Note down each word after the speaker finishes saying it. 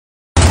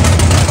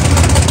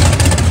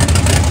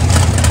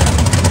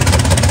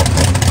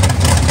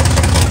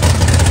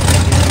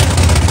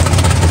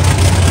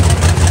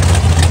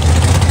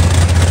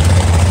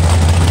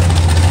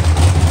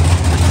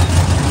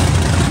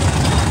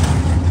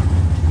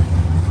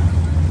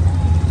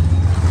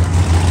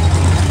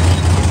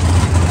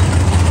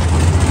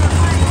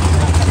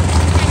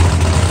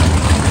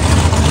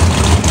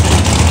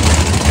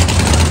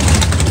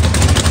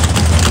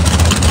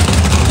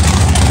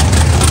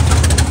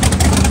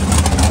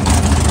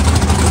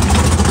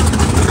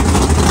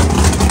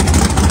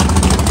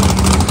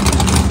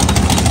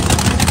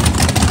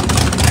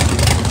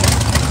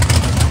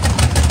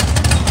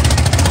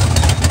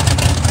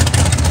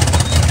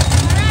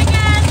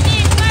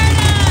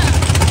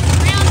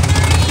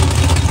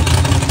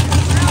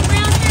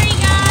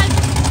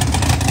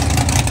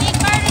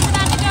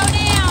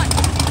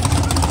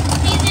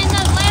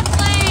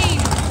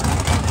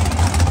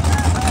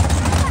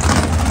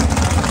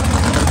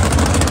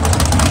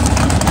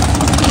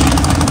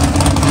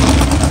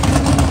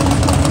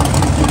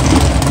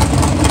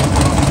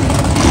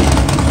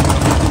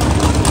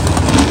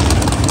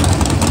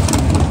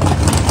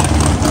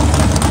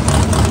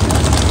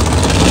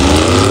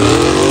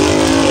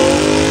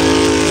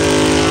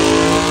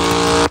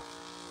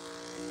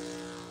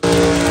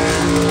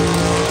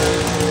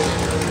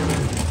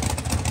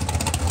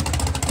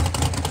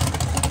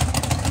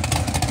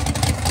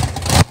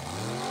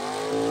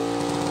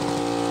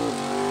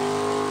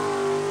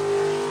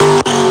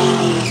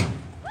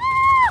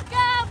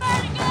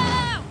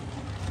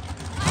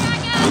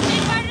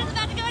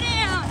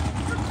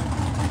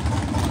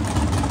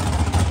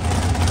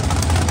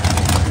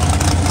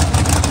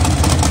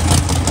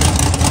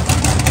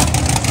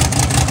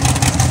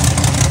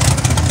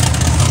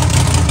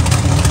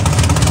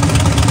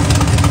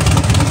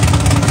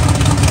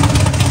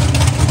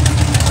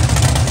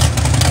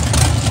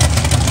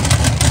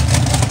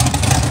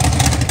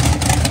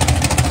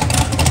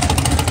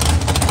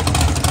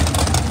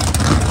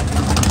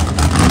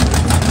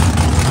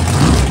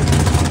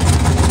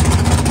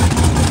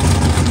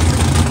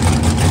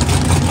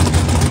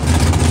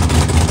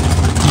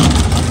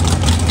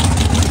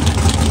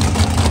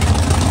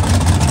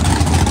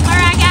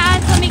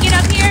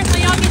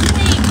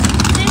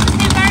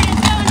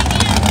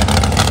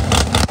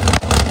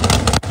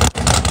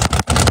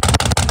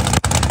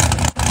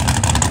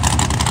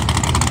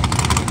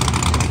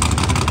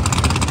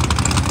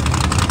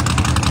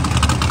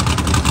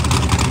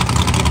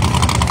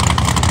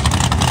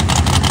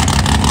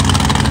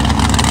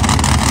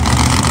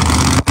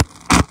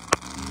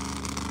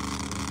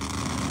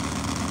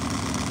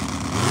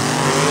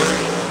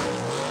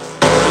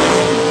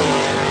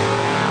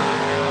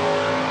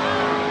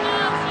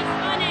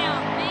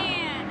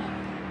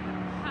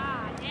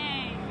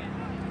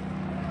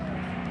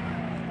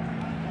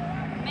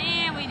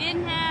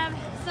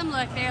awesome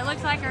look there. It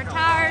looks like her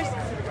tires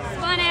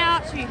spun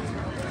out. She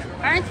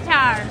burnt the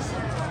tires.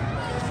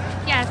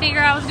 Yeah, I figure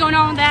out what's going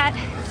on with that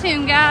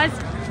soon, guys.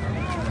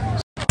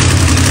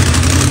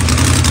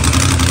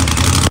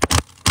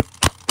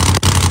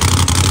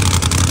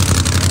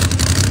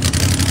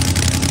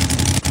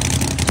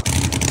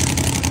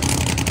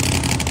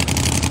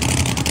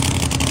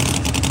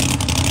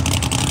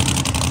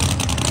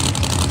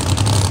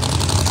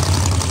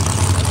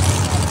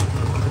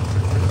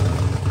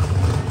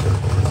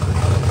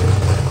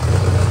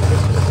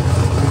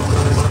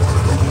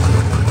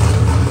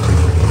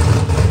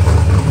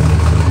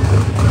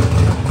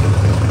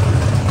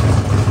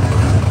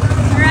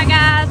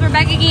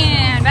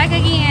 Back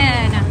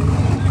again.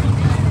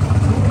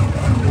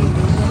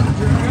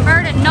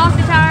 Roberta knocked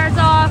the tires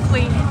off.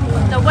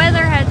 The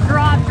weather has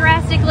dropped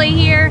drastically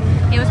here.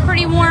 It was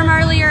pretty warm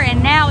earlier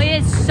and now it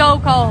is so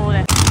cold.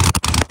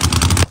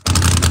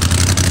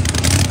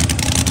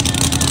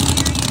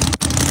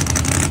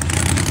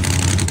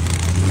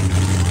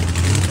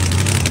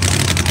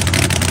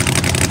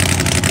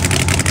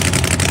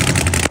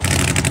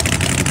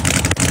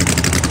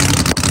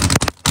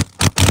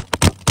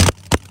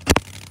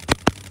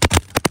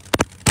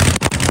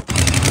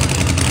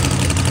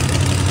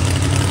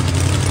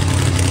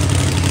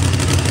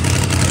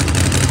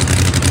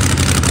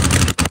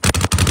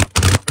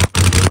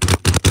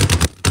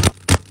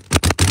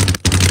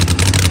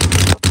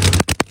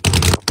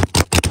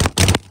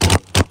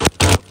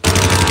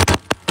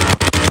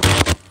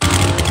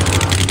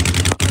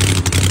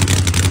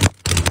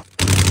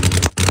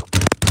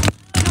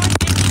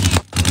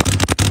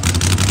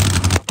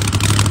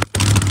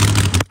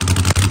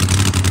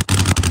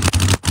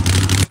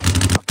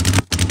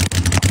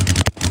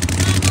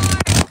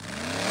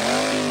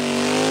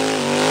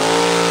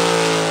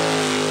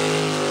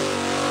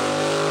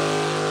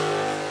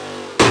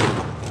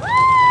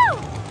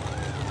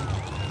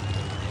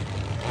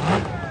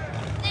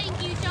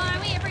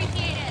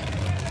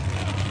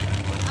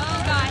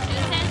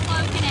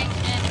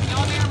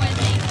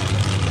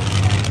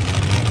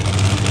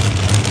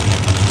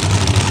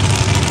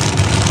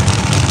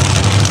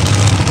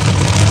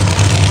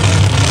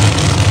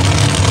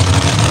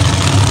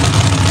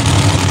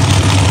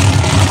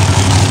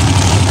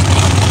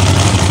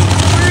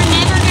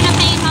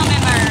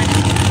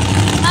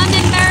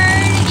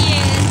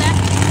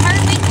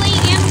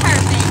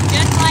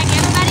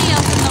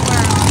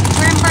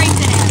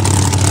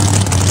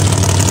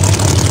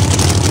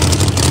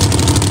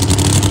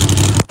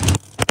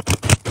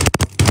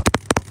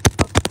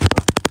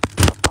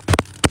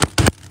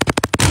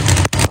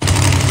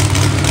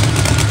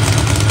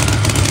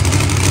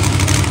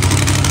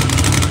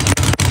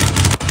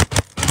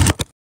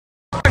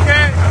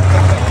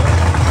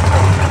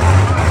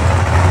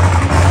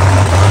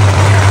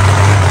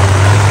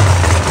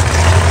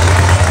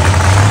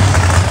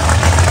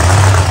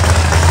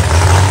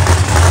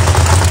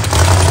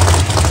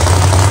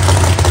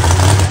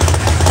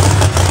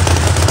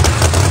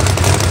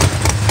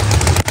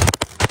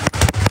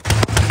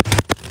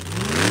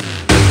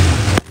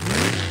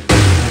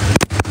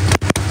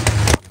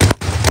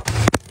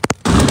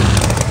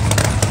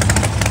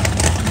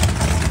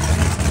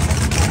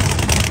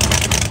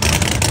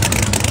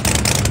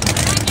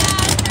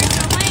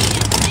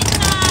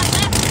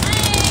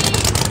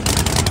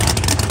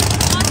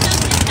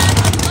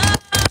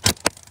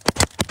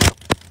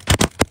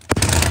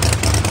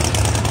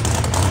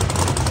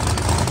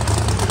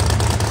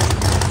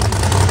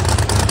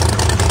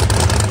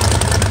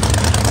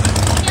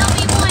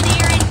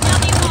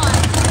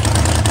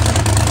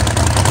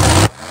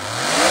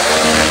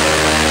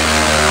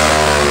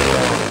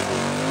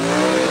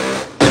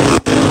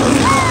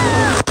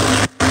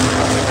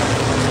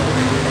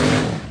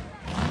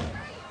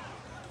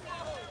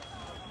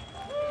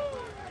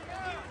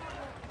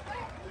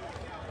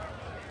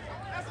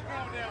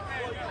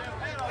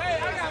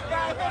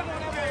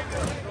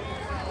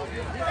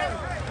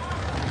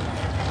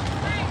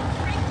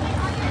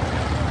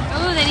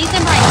 Ooh, they need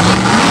some brakes.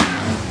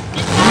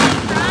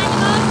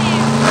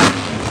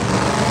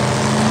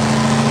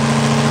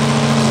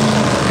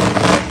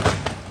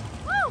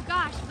 Woo,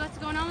 gosh, what's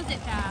going on with Zip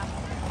Tie?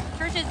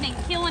 Trisha's been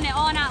killing it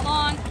all night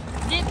long.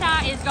 Zip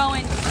Tie is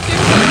going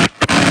super.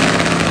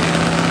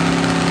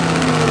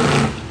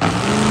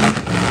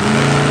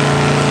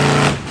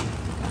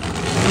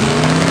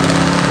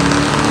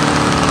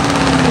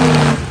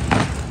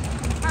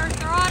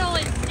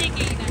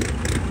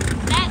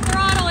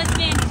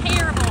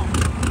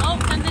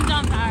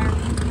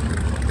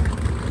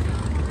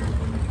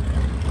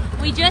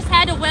 We just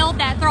had to weld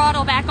that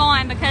throttle back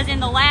on because in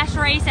the last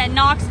race at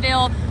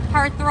Knoxville,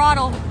 her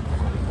throttle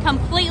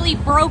completely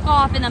broke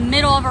off in the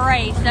middle of a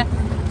race.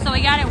 So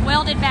we got it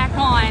welded back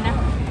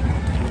on.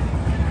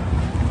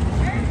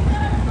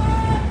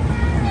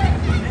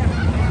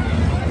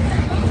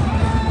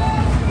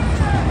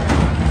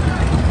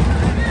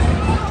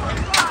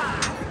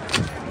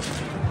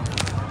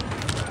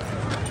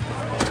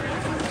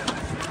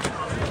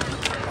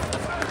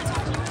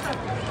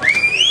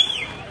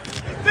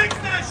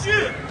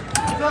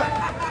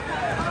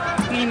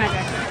 need my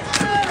jacket.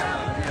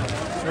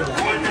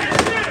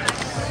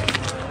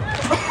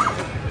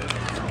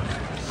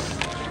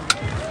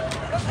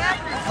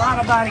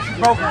 Throttle body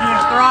broke again.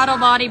 Throttle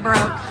body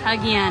broke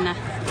again.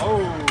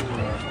 Oh.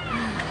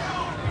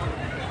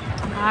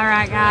 All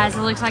right, guys,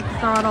 it looks like the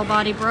throttle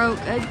body broke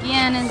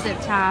again in zip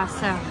tie,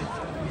 so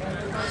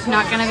it's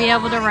not going to be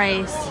able to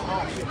race.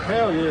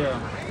 Hell yeah.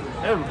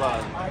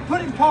 Everybody.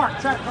 Put it in park.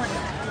 Track right.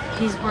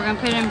 We're going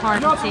to put it in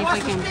park and see if we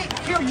can.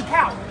 Kill you,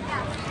 cow.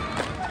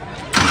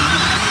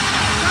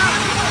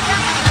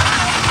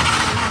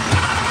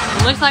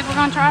 It looks like we're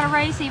going to try to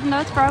race even though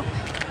it's broke.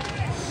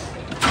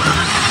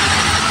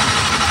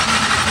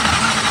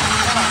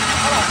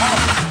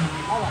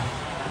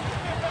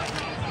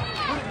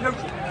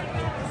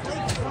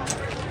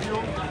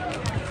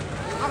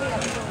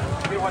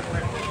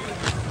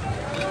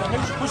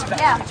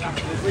 Yeah.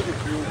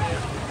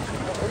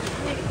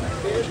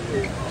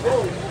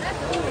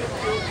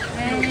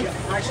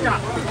 Alright,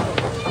 stop.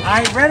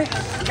 Alright, ready?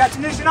 You got your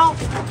ignition on?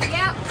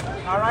 Yep.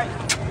 Alright.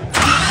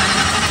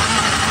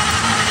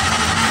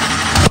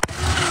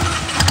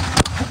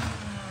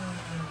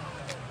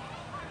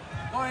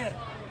 Go ahead.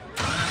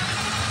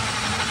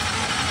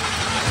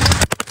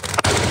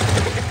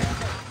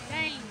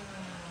 Dang.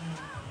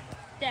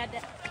 Dad.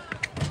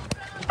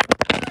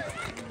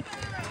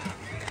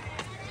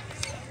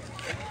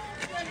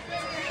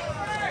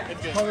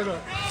 Hold it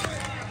up.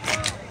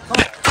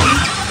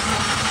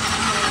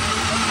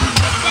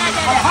 Dad.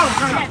 Hold it,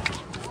 turn it up.